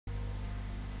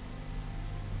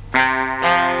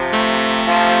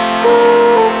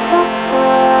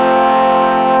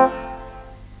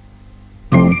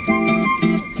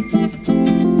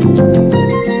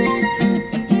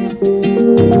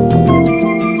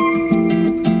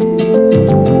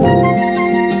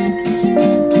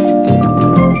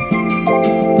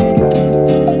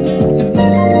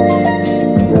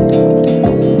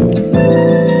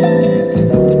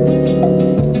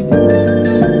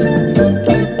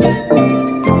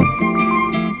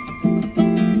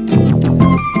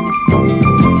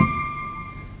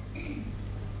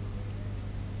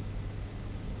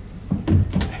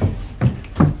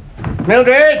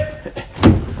Mildred!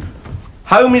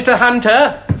 Home is the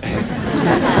hunter.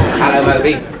 Hello,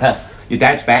 Moby. Your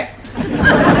dad's back.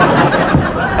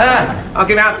 I'll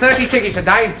give out 30 tickets a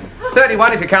day.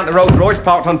 31 if you count the Rolls Royce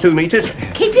parked on 2 metres.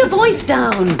 Keep your voice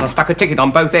down. I stuck a ticket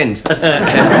on both ends.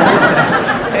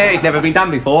 Yeah, it's never been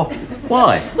done before.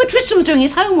 Why? Well, Tristram's doing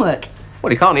his homework.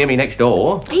 Well, he can't hear me next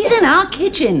door. He's in our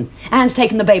kitchen. Anne's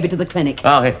taken the baby to the clinic.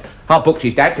 Oh, yeah. I booked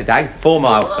his dad today. 4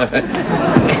 mile.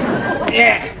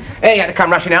 Yeah. He had to come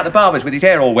rushing out the barber's with his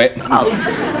hair all wet. Oh,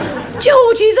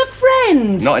 George, he's a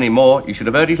friend. Not anymore. You should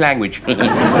have heard his language. You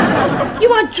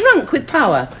are drunk with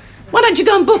power. Why don't you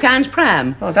go and book Anne's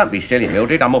pram? Oh, don't be silly,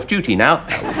 Mildred. I'm off duty now.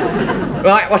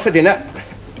 Right, what's for dinner?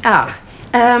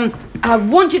 I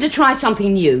want you to try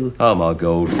something new. Oh, my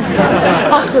God.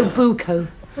 Osso buco.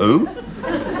 Who?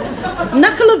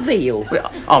 Knuckle of veal.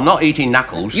 Well, I'm not eating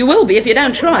knuckles. You will be if you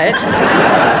don't try it.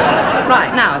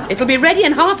 Right, now, it'll be ready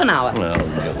in half an hour. Oh, no.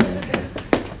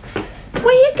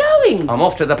 Where are you going? I'm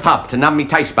off to the pub to numb me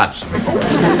taste buds.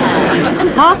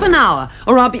 Half an hour,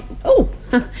 or I'll be... Oh,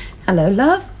 hello,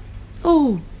 love.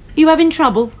 Oh, you having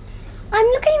trouble? I'm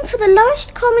looking for the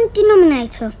lowest common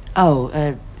denominator.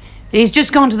 Oh, he's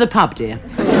just gone to the pub, dear.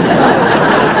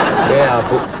 Yeah, I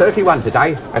booked 31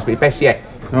 today. That's my best yet.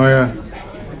 Oh, yeah.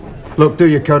 Look, do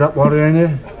your coat up while you're in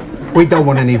here. We don't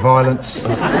want any violence.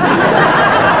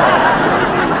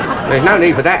 There's no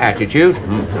need for that attitude.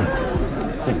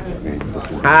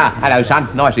 Ah, hello, son.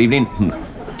 Nice evening.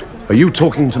 Are you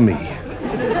talking to me?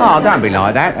 Oh, don't be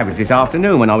like that. That was this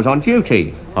afternoon when I was on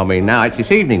duty. I mean, now it's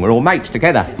this evening. We're all mates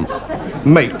together.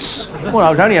 Mates? Well, I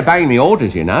was only obeying the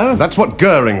orders, you know. That's what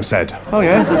Goering said. Oh,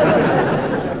 yeah?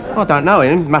 I don't know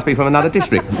him. Must be from another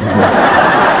district.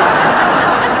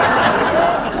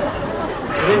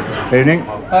 Evening.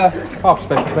 Half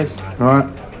special, please. All right.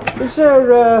 Is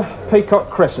there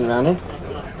Peacock Crescent round here?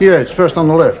 Yeah, it's first on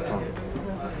the left.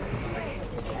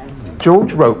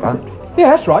 George Roper. Yeah,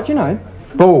 that's right, you know him.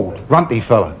 Bald, runty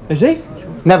fella. Is he?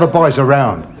 Never buys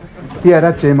around. Yeah,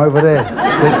 that's him over there.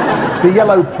 The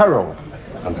Yellow Peril.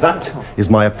 And that is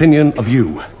my opinion of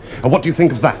you. And what do you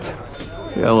think of that?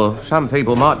 Yeah, well, some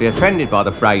people might be offended by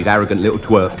the phrase arrogant little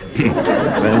twerp.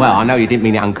 Well, I know you didn't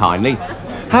mean it unkindly.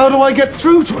 How do I get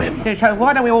through to him? Yeah, so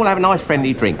why don't we all have a nice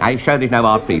friendly drink, eh? Show there's no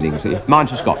hard feelings.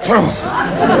 Mine's a scotch.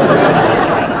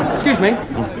 Excuse me.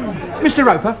 Mr.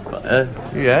 Roper.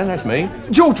 Yeah, that's me.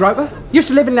 George Roper. Used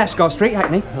to live in Lascaux Street,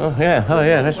 Hackney. Oh,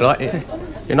 yeah, that's right.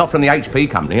 You're not from the HP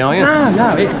company, are you?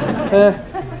 No.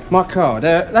 My card.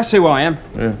 That's who I am.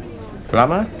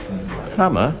 Plumber?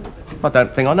 Plumber? I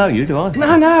don't think I know you, do I?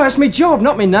 No, that's my job,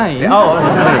 not my name. Oh,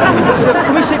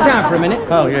 Can we sit down for a minute?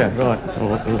 oh, yeah, right.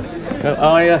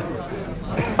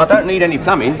 I don't need any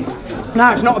plumbing.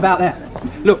 No, it's not about that.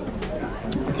 Look,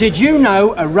 did you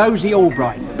know a Rosie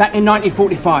Albright back in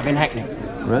 1945 in Hackney?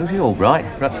 Rosie Albright?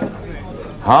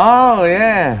 Oh,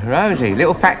 yeah, Rosie.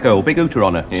 Little fat girl, big hooter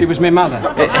on her. She was my mother.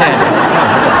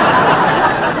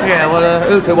 Yeah, well,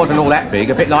 hooter wasn't all that big,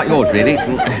 a bit like yours, really.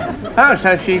 Oh,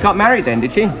 so she got married then,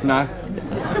 did she? No.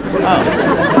 Oh.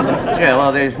 Yeah,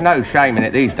 well, there's no shame in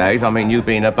it these days. I mean, you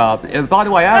being a barb... by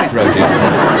the way, how is Rosie?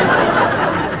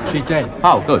 She's dead.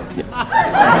 Oh, good.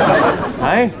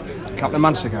 Hey? A couple of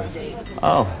months ago.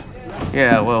 Oh.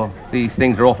 Yeah, well, these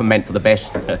things are often meant for the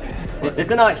best. Good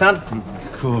night, son.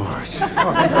 Of course.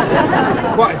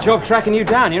 Quite a job tracking you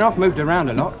down. You know, I've moved around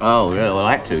a lot. Oh, yeah, well,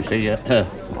 I had to, see,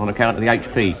 on account of the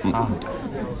HP. Oh.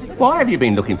 Why have you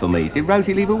been looking for me? Did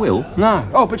Rosie leave a will? No.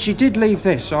 Oh, but she did leave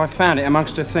this, so I found it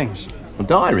amongst her things. A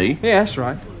diary? Yeah, that's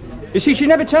right. You see, she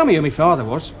never told me who my father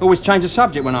was. Always changed the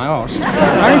subject when I asked.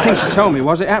 The only thing she told me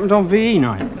was it happened on VE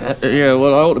night. Yeah,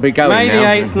 well, I ought to be going May now. the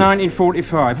 8th,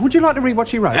 1945. Would you like to read what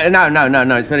she wrote? No,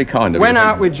 it's very kind of you. Went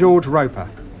out with George Roper.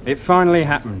 It finally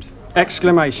happened.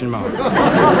 Exclamation mark.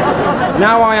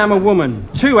 Now I am a woman.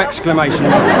 2 exclamation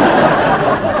marks.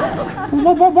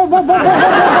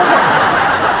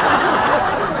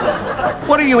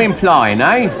 What are you implying,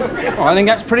 eh? Oh, I think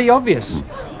that's pretty obvious.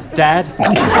 Dad.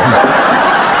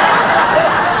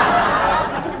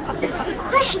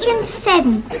 I Question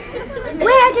 7.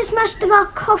 Where does most of our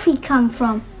coffee come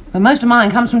from? Well, most of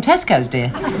mine comes from Tesco's, dear.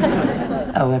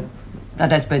 Oh, I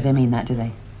don't suppose they mean that, do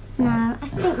they? No, I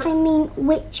think they mean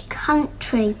which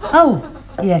country. Oh,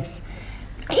 yes.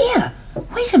 Here,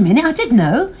 wait a minute, I did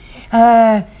know.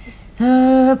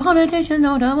 Politician,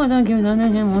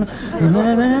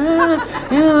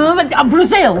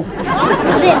 Brazil.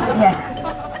 Brazil. Yeah.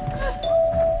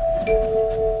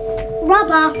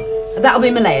 Rubber. That'll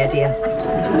be Malaya, dear.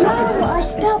 No, I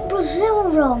spelled Brazil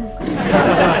wrong.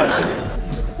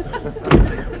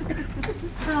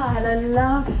 Oh, hello,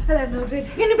 love. Hello, Mildred.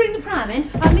 You going to bring the pram in?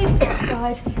 I'll leave it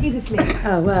outside. He's asleep.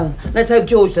 Oh, well, let's hope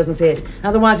George doesn't see it.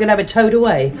 Otherwise he'll have it towed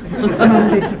away.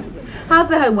 How's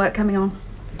the homework coming on?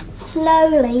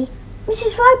 Slowly.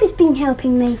 Mrs. Roby's been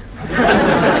helping me.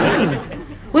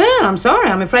 Well, I'm sorry.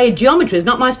 I'm afraid geometry is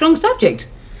not my strong subject.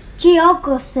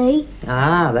 Geography.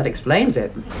 Ah, that explains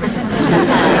it.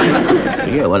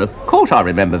 Yeah, well, of course I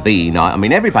remember VE night. I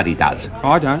mean, everybody does.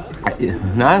 I don't.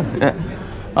 No?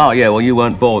 Oh, yeah, well, you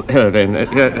weren't born then.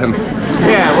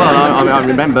 Yeah, well, I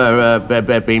remember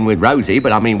being with Rosie,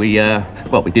 but I mean, we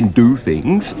didn't do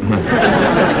things.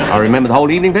 I remember the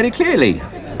whole evening very clearly,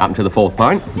 up to the 4th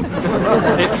pint.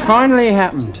 It finally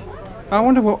happened. I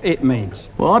wonder what it means.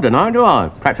 Well, I don't know, do I?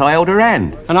 Perhaps I held her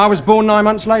hand. And I was born 9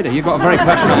 months later. You've got a very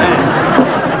passionate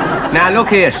hand. Now, look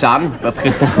here, son.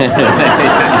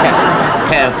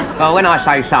 Well, when I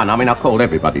say son, I mean, I call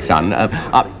everybody son.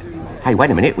 Hey,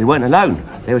 wait a minute, we weren't alone.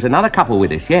 There was another couple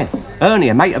with us, yeah. Ernie,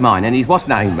 a mate of mine, and his what's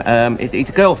name?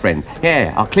 His girlfriend.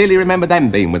 Yeah, I clearly remember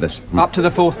them being with us. Up to the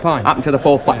 4th pint. Up to the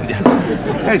 4th pint.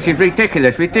 This is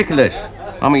ridiculous.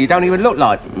 I mean, you don't even look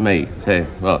like me. So,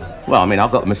 well, I mean, I've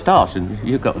got a moustache and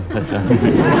you've got...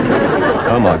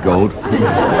 Oh, my God.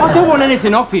 I don't want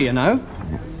anything off you, you know.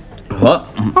 What?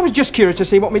 I was just curious to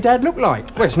see what my dad looked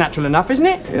like. Well, it's natural enough, isn't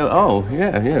it?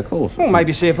 Yeah, of course. Well,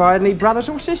 maybe see if I had any brothers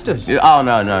or sisters. Oh,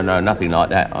 no, nothing like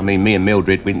that. I mean, me and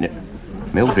Mildred,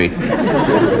 Mildred?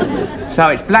 So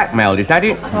it's blackmailed, is that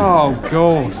it? Oh,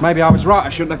 God. Maybe I was right. I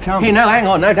shouldn't have come. Hey, no, hang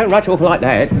on. No, don't rush off like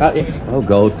that. Oh,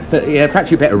 God. Yeah,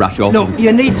 perhaps you better rush off. Look,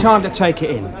 you need time to take it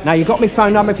in. Now, you got my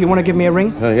phone number if you want to give me a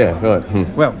ring? Oh, yeah, right.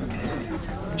 Well,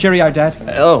 cheerio, Dad.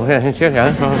 Oh, yeah,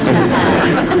 cheerio.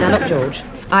 Now, look, George,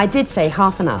 I did say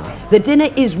half an hour. The dinner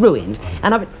is ruined,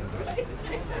 and I...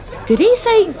 Did he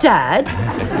say Dad?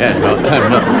 Yeah, no.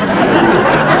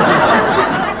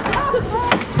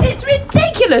 It's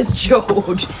ridiculous,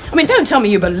 George. I mean, don't tell me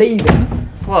you believe him.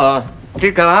 Well, I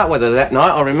did go out with her that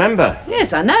night, I remember.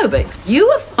 Yes, I know, but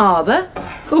you a father?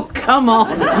 Oh, come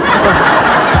on.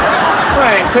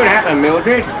 Well, it could happen,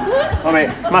 Mildred. I mean,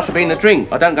 it must have been the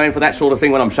drink. I don't go in for that sort of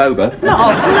thing when I'm sober. Not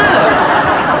often, no.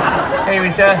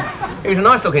 He was a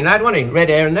nice-looking lad, wasn't he? Red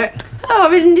hair and that. Oh, I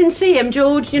really didn't see him,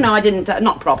 George. You know, I didn't...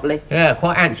 not properly. Yeah,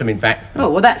 quite handsome, in fact. Oh,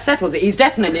 well, that settles it. He's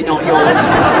definitely not yours.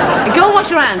 Go and wash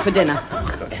your hands for dinner.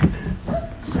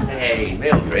 Hey,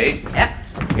 Mildred. Yeah?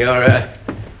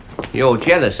 You're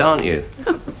jealous, aren't you?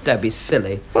 Don't be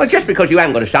silly. Well, just because you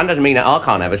haven't got a son doesn't mean that I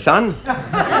can't have a son.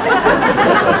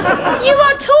 You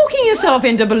are talking yourself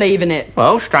into believing it.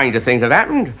 Well, stranger things have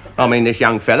happened. I mean, this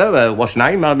young fellow, what's his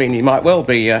name? I mean, he might well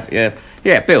be, yeah,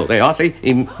 Bill. There I see.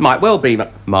 He might well be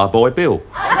my boy, Bill.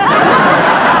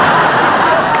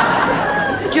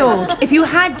 George, if you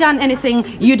had done anything,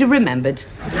 you'd have remembered.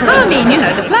 I mean, you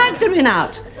know, the flags have been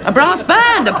out. A brass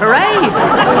band, a parade.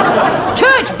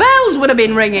 Church bells would have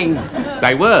been ringing.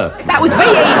 They were. That was VE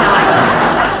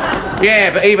night.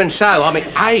 Yeah, but even so, I mean,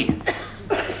 hey,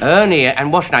 Ernie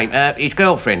and what's his name? His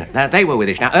girlfriend. They were with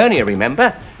us. Now, Ernie,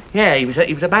 remember? Yeah, he was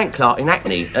a bank clerk in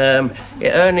Hackney.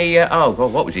 Ernie, oh,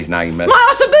 God, what was his name?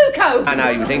 Masabuco! I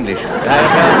know, he was English.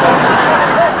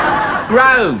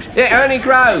 Groves. Yeah, Ernie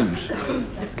Groves.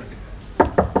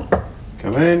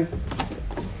 Come in.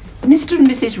 Mr. and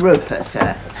Mrs. Roper,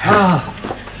 sir.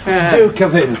 Do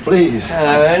come in, please.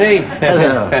 Hello, Ernie.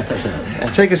 Hello.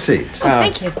 Take a seat.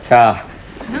 Thank you.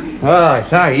 Oh,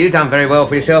 so you've done very well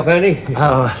for yourself, Ernie.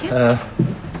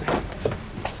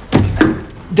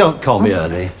 Don't call me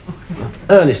Ernie.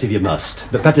 Ernest, if you must,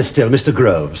 but better still, Mr.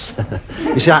 Groves.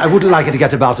 You see, I wouldn't like it to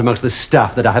get about amongst the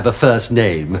staff that I have a first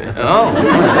name. Oh.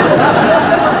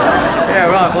 Yeah,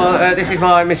 right, well, this is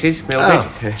my Mrs. Mildred.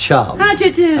 Oh, charm. How'd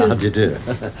you do? How'd you do?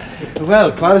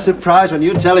 Well, quite a surprise when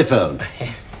you telephoned.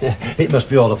 It must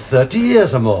be all of 30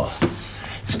 years or more.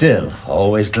 Still,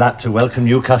 always glad to welcome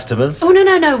new customers. Oh,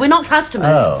 no, we're not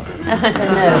customers. Oh.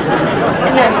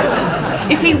 No.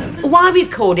 You see, why we've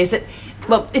called is that,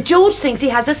 well, George thinks he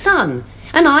has a son,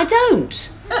 and I don't.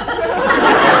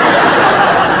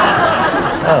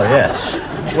 Oh, yes.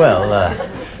 Well,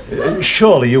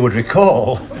 surely you would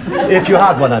recall. If you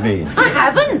had one, I mean. I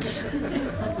haven't.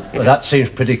 didn't. Well, that seems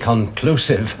pretty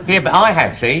conclusive. Yeah, but I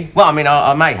have, see? Well, I mean,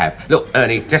 I may have. Look,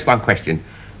 Ernie, just one question.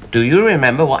 Do you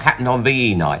remember what happened on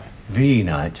VE night? VE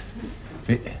night?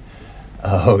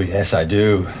 Oh, yes, I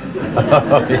do.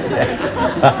 Oh, yes.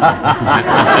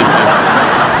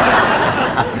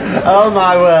 Oh,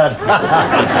 my word.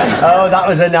 Oh, that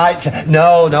was a night.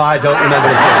 No, I don't remember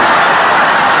it.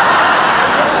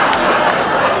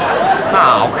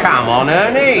 Oh, come on,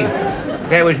 Ernie.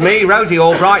 There was me, Rosie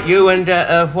Albright, you and,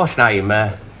 what's name?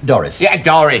 Doris. Yeah,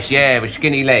 Doris, yeah, with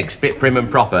skinny legs, bit prim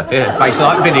and proper, yeah, face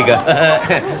like vinegar.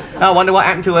 I wonder what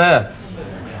happened to her.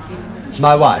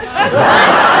 My wife.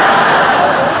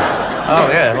 Oh,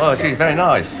 yeah, well, she's very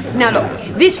nice. Now,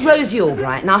 look, this Rosie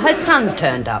Albright, now, her son's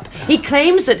turned up. He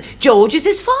claims that George is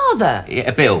his father.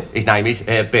 Yeah, Bill, his name is,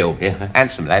 Bill, yeah,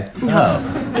 handsome lad. Oh.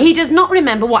 He does not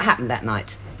remember what happened that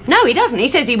night. No, he doesn't. He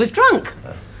says he was drunk.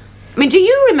 I mean, do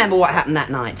you remember what happened that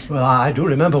night? Well, I do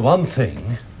remember one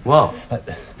thing. What?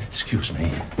 Excuse me.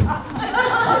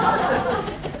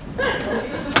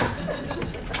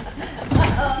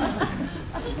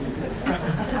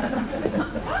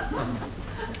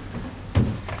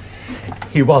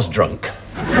 He was drunk.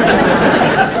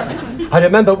 I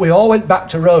remember we all went back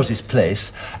to Rosie's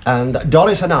place, and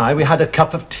Doris and I, we had a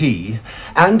cup of tea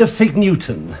and a fig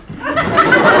Newton.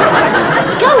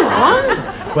 Go on.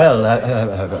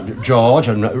 Well, George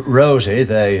and Rosie,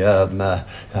 they,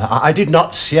 I did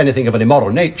not see anything of an immoral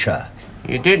nature.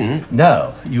 You didn't?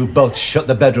 No, you both shut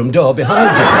the bedroom door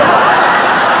behind you.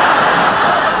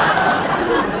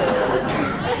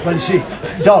 Well, you see,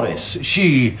 Doris,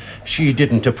 she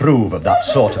didn't approve of that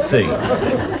sort of thing.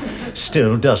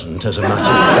 Still doesn't, as a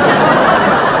matter of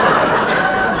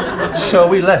fact. So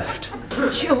we left.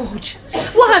 George,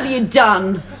 what have you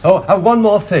done? Oh, and one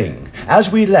more thing.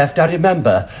 As we left, I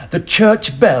remember the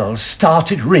church bells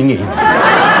started ringing.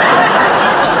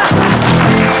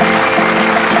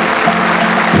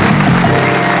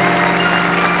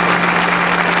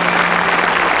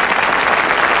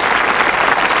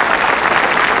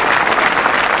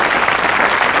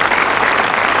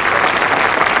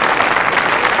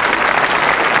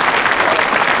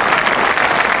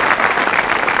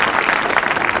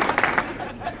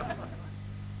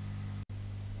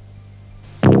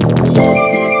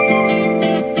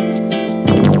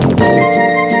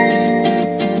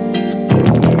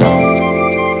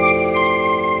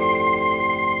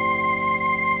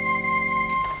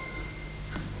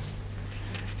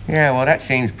 Yeah, well, that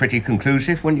seems pretty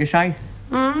conclusive, wouldn't you say?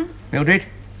 Mildred?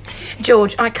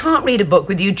 George, I can't read a book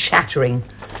with you chattering.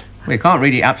 Well, you can't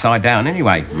read it upside down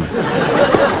anyway.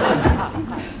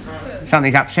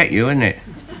 Something's upset you, isn't it?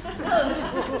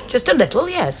 Just a little,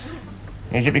 yes.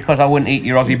 Is it because I wouldn't eat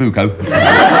your Aussie buco?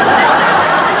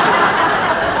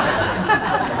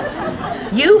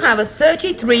 You have a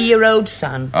 33-year-old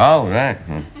son. Oh, right.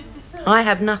 I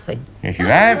have nothing. Yes, you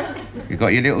have. You've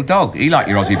got your little dog. He liked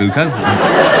your Aussie buco.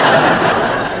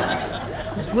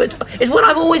 It's what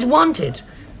I've always wanted.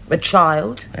 A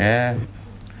child. Yeah.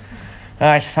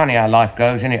 Oh, it's funny how life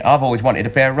goes, isn't it? I've always wanted a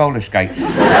pair of roller skates.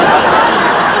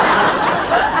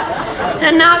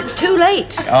 And now it's too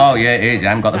late. Oh, yeah, it is. I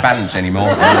haven't got the balance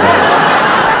anymore.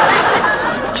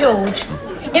 George,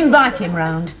 invite him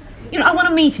round. You know, I want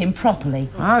to meet him properly.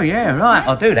 Oh, yeah, right.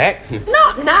 I'll do that.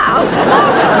 Not now,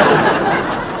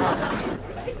 tomorrow.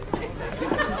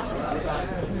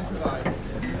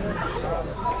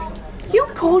 You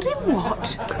called him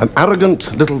what? An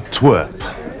arrogant little twerp.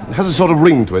 It has a sort of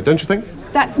ring to it, don't you think?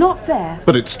 That's not fair.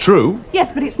 But it's true.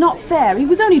 Yes, but it's not fair. He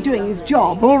was only doing his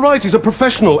job. All right, he's a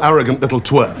professional arrogant little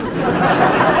twerp.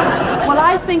 Well,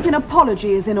 I think an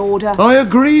apology is in order. I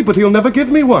agree, but he'll never give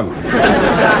me one.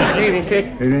 Good evening, Sid.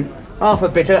 Evening. Half a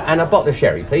bitter and a bottle of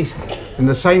sherry, please. In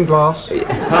the same glass? No.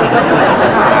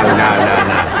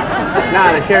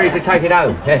 No, the sherry's to take it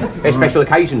home. A special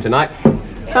occasion tonight.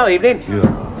 Oh, evening.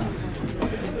 Yeah.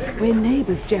 We're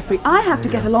neighbours, Geoffrey. I have to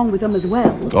get along with them as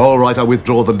well. All right, I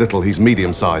withdraw the little. He's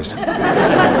medium-sized.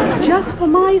 Just for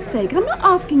my sake. I'm not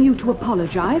asking you to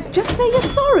apologise. Just say you're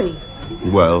sorry.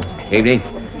 Well. Evening.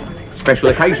 Special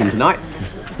occasion tonight.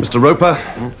 Mr. Roper,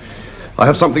 I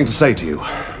have something to say to you.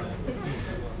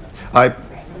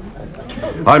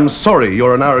 I'm sorry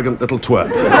you're an arrogant little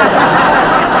twerp.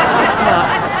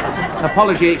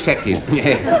 Apology accepted.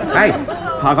 Hey,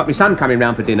 I've got my son coming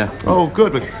round for dinner. Oh,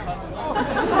 good.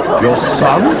 Your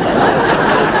son?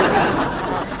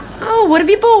 Oh, what have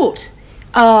you bought?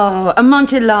 Oh,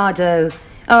 Amontillado.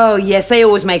 Oh, yes, they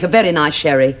always make a very nice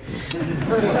sherry.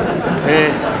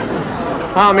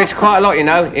 I missed quite a lot, you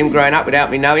know, him growing up without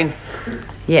me knowing.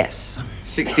 Yes.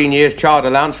 16 years child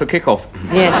allowance for kick-off.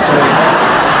 Yes,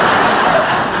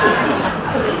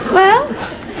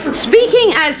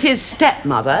 as his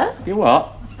stepmother... You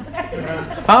what?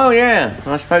 Oh, yeah.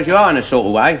 I suppose you are in a sort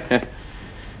of way.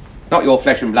 Not your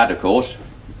flesh and blood, of course.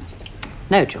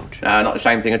 No, George. No, not the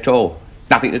same thing at all.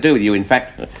 Nothing to do with you, in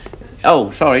fact.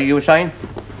 Oh, sorry, you were saying?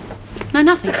 No,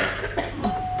 nothing.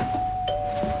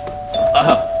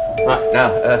 Right, now,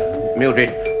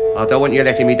 Mildred, I don't want you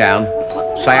letting me down.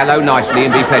 Say hello nicely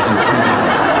and be pleasant.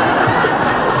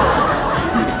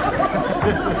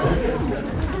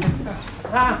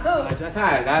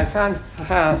 Hello, son.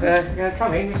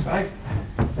 Come in this way.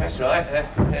 That's right,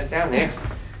 down here.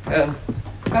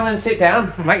 Come and sit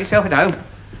down. Make yourself at home.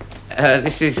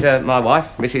 This is my wife,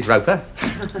 Mrs. Roper.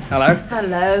 Hello.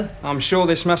 Hello. I'm sure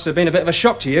this must have been a bit of a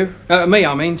shock to you. Me,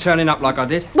 I mean, turning up like I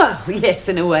did. Well, yes,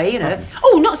 in a way, you know.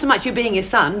 Oh, not so much you being his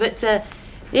son, but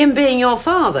him being your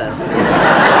father.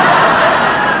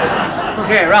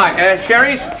 Yeah, right,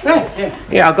 Sherry's?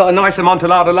 Yeah, I've got a nice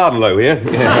amontillado here.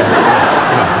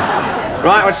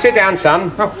 Right, well, sit down,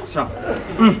 son. Oh, son.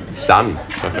 Son.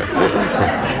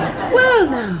 Well,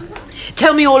 now,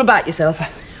 tell me all about yourself.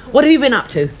 What have you been up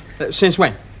to? Since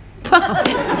when?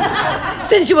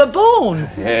 Since you were born.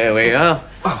 There we are.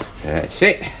 That's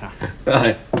it.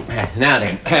 Right. Now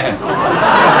then.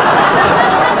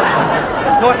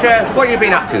 What have you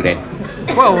been up to then?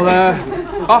 Well,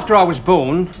 after I was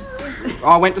born,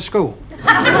 I went to school.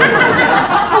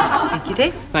 Thank you,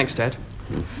 dear. Thanks, Dad.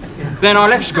 Then I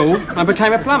left school and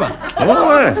became a plumber.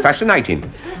 Oh, fascinating.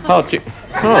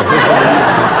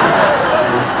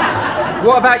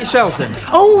 What about yourself, then?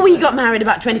 Oh, we got married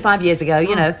about 25 years ago,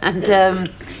 you know, and,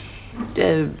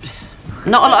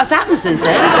 not a lot has happened since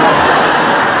then.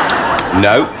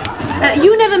 No.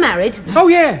 You never married? Oh,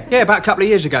 yeah, about a couple of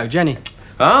years ago, Jenny.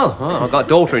 Oh, I've got a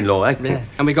daughter-in-law, eh? Yeah,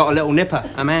 and we got a little nipper,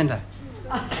 Amanda.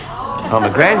 I'm a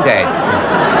granddad.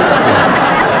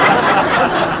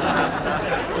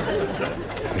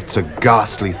 It's a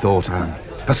ghastly thought, Anne.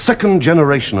 A second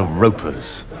generation of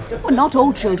Ropers. Well, not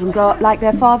all children grow up like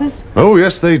their fathers. Oh,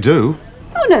 yes, they do.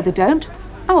 Oh, no, they don't.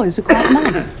 Ours are quite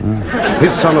nice.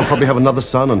 His son will probably have another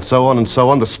son, and so on and so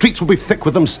on. The streets will be thick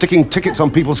with them, sticking tickets on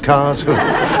people's cars.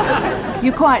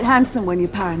 You're quite handsome when you're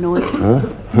paranoid.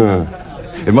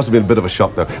 It must have been a bit of a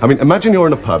shock, though. I mean, imagine you're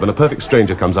in a pub and a perfect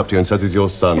stranger comes up to you and says he's your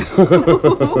son.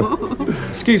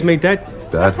 Excuse me, Dad.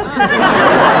 Dad?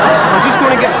 I just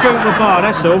want to get through to the bar,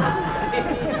 that's all.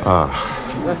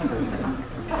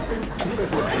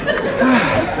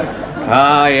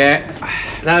 Ah, yeah.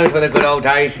 Those were the good old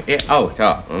days. Yeah. Oh,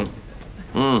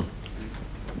 Of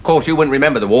course, you wouldn't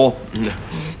remember the war.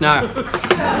 No.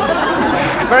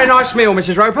 Very nice meal,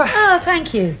 Mrs. Roper. Oh,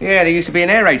 thank you. Yeah, there used to be an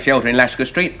air raid shelter in Lasker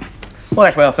Street. Well,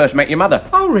 that's where I first met your mother.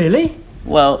 Oh, really?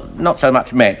 Well, not so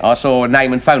much met. I saw a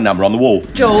name and phone number on the wall.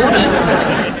 George,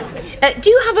 do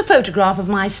you have a photograph of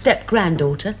my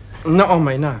step-granddaughter? Not on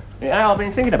me, no. Yeah, I've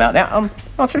been thinking about that. I'm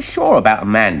not so sure about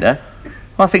Amanda.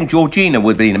 I think Georgina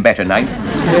would be a better name.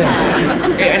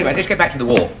 Yeah. Anyway, let's get back to the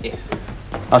war. Yeah.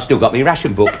 I've still got my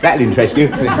ration book. That'll interest you.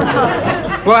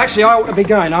 Well, actually, I ought to be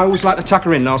going. I always like to tuck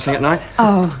her in last thing at night.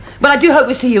 Oh, well, I do hope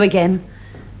we see you again.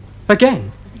 Again?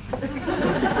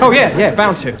 Oh, yeah,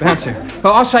 bound to.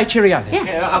 Well, I'll say cheerio then.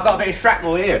 Yeah, I've got a bit of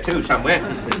shrapnel here, too, somewhere.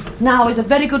 Now is a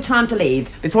very good time to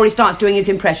leave, before he starts doing his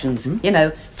impressions. You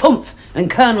know, Fumph and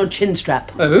Colonel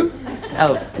Chinstrap. Who?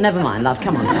 Oh, never mind, love,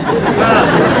 come on.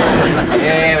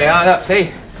 Yeah, here we are, look, see?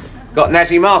 Got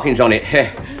Nazi markings on it.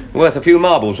 Worth a few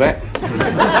marbles, that.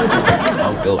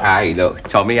 Oh, hey, look,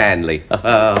 Tommy Hanley.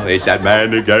 Oh, it's that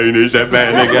man again,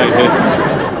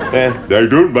 they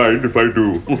don't mind if I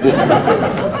do.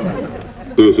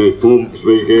 This is Fumph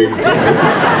speaking.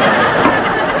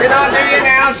 Did I do you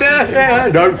now, sir? Yeah.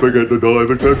 Don't forget the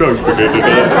diver, sir, don't forget the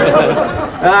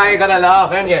diver. Ah, you gotta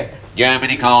laugh, haven't you?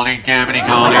 Germany calling.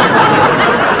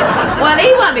 Well,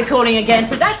 he won't be calling again,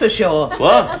 that's for sure.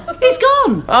 What? He's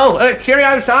gone. Oh,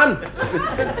 cheerio, son.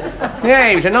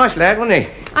 Yeah, he was a nice lad, wasn't he?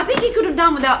 I think he could have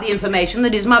done without the information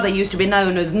that his mother used to be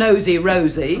known as Nosy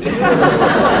Rosie.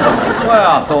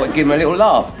 Well, I thought it'd give him a little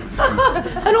laugh.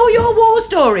 And all your war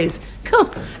stories.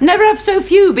 Never have so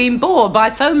few been bored by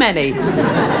so many.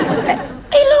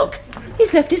 Hey, look,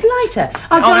 he's left his lighter.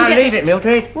 Leave it,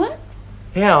 Mildred. What?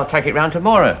 Yeah, I'll take it round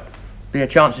tomorrow. Be a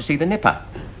chance to see the nipper.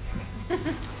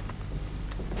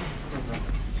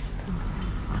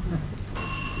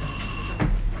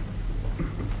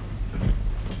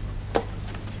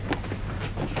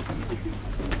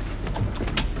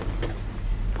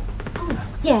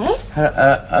 Yes?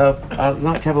 I'd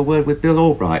like to have a word with Bill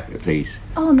Albright, please.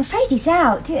 Oh, I'm afraid he's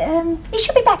out. He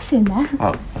should be back soon, though.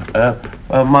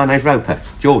 My name's Roper,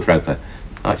 George Roper.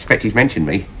 I expect he's mentioned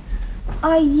me.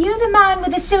 Are you the man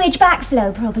with the sewage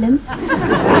backflow problem? Do you think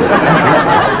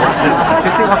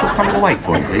I could come and wait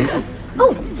for you, please?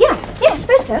 Oh, yeah, I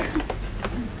suppose so.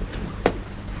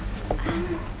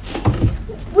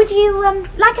 Would you,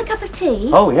 like a cup of tea?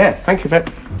 Oh, yeah, thank you very...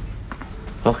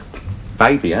 Oh,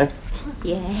 baby, eh?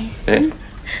 Yes. Yeah.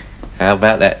 How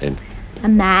about that, then?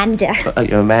 Amanda. Oh,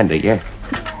 you're Amanda, yeah.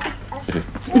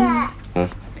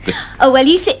 Oh, well,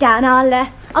 you sit down.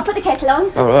 I'll put the kettle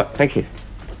on. All right, thank you.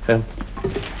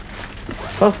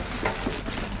 Oh,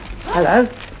 hello.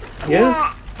 You?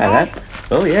 Hello.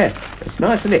 Oh, yeah. It's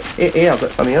nice, isn't it? Here, I've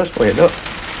got something else for you, look.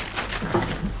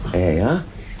 There you are.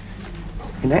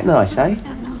 Isn't that nice, eh?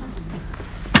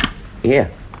 Yeah.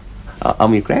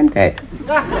 I'm your granddad.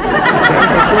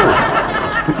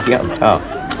 Yeah, I'm tough.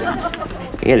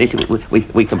 Yeah, listen,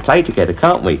 we can play together,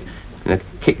 can't we? You know,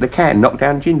 kick the can, knock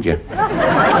down Ginger.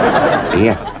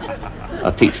 Yeah.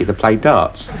 I'll teach you to play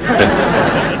darts.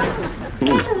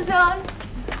 Kettle's on.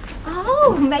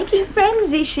 Oh, making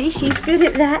friends, is she? She's good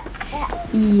at that.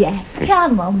 Yes,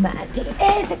 come on, Mandy.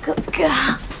 There's a good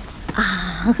girl.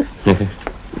 Oh.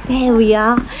 There we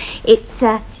are. It's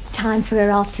time for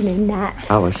her afternoon nap.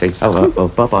 Oh, I see. Oh, well,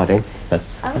 bye-bye then.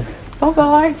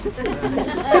 Bye-bye.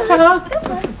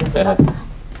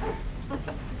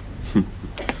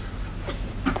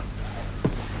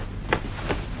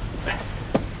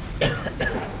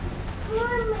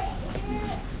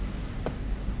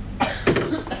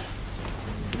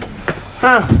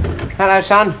 Hello,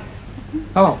 son.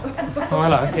 Oh,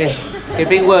 hello. Yeah. You've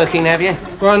been working, have you?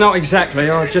 Well, not exactly.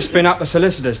 I've just been up the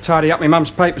solicitors, tidy up my mum's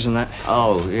papers and that.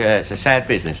 Oh, yeah, it's a sad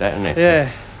business, that, isn't it?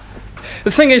 Yeah. The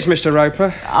thing is, Mr.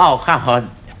 Roper... Oh, come on.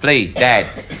 Please, Dad.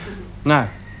 No.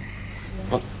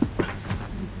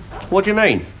 What do you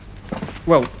mean?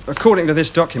 Well, according to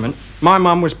this document, my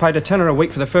mum was paid £10 a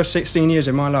week for the first 16 years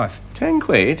of my life. 10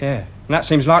 quid? Yeah. And that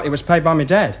seems like it was paid by my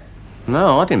dad.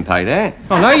 No, I didn't pay that.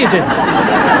 Oh, no, you didn't.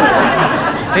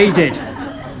 He did.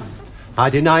 I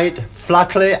deny it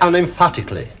flatly and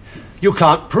emphatically. You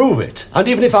can't prove it. And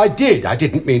even if I did, I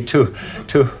didn't mean to...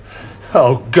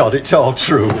 Oh, God, it's all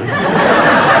true.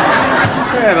 Yeah,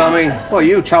 but I mean, well,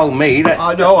 you told me that...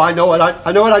 I know what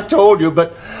I told you,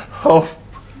 but... Oh...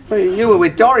 Well, you were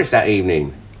with Doris that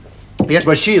evening. Yes,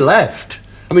 well, she left.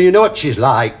 I mean, you know what she's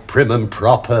like. Prim and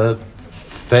proper,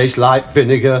 face like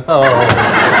vinegar. Oh...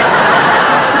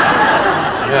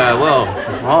 Yeah, well,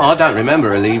 I don't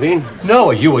remember her leaving.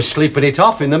 No, you were sleeping it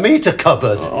off in the meter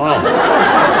cupboard. Oh.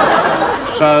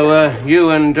 So,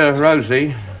 you and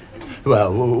Rosie...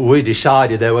 Well, we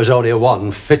decided there was only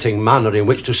one fitting manner in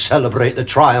which to celebrate the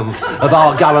triumph of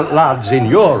our gallant lads in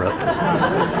Europe.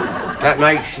 That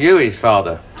makes you his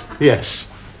father? Yes.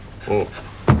 Oh.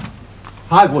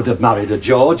 I would have married her,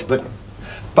 George, but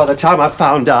by the time I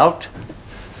found out,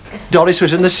 Doris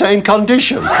was in the same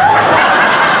condition.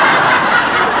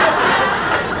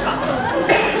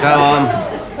 So,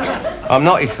 I'm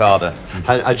not his father.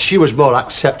 And she was more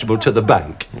acceptable to the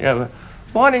bank. Yeah, but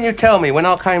why didn't you tell me when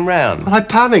I came round? I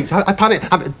panicked. I panicked.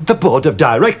 I mean, the board of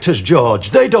directors,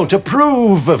 George, they don't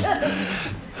approve of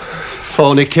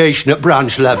fornication at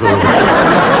branch level.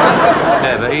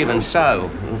 Yeah, but even so...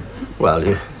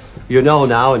 Well, you know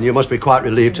now, and you must be quite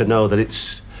relieved to know that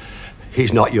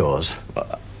he's not yours.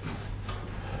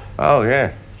 Oh,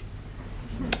 yeah.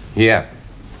 Yeah.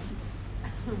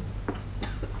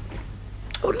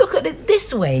 Oh, look at it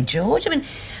this way, George. I mean,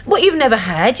 what you've never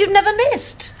had, you've never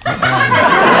missed. Well,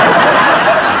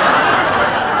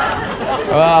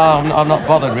 I'm not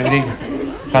bothered, really.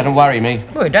 Doesn't worry me.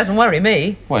 Well, it doesn't worry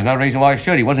me. Well, there's no reason why it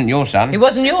should. He wasn't your son. He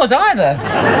wasn't yours either.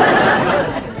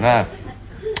 No.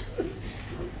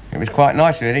 It was quite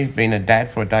nice, really, being a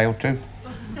dad for a day or two.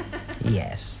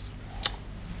 Yes.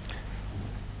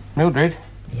 Mildred?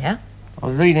 Yeah? I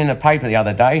was reading in the paper the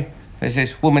other day. There's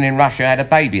this woman in Russia had a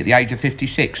baby at the age of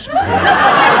 56. Oh,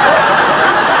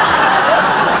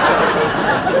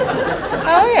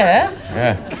 yeah?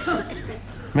 Yeah.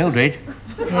 Mildred?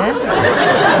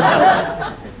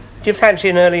 Yeah? Do you fancy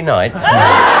an early night?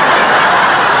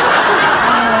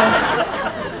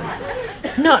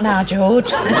 Not now,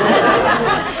 George.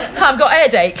 I've got a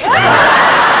headache.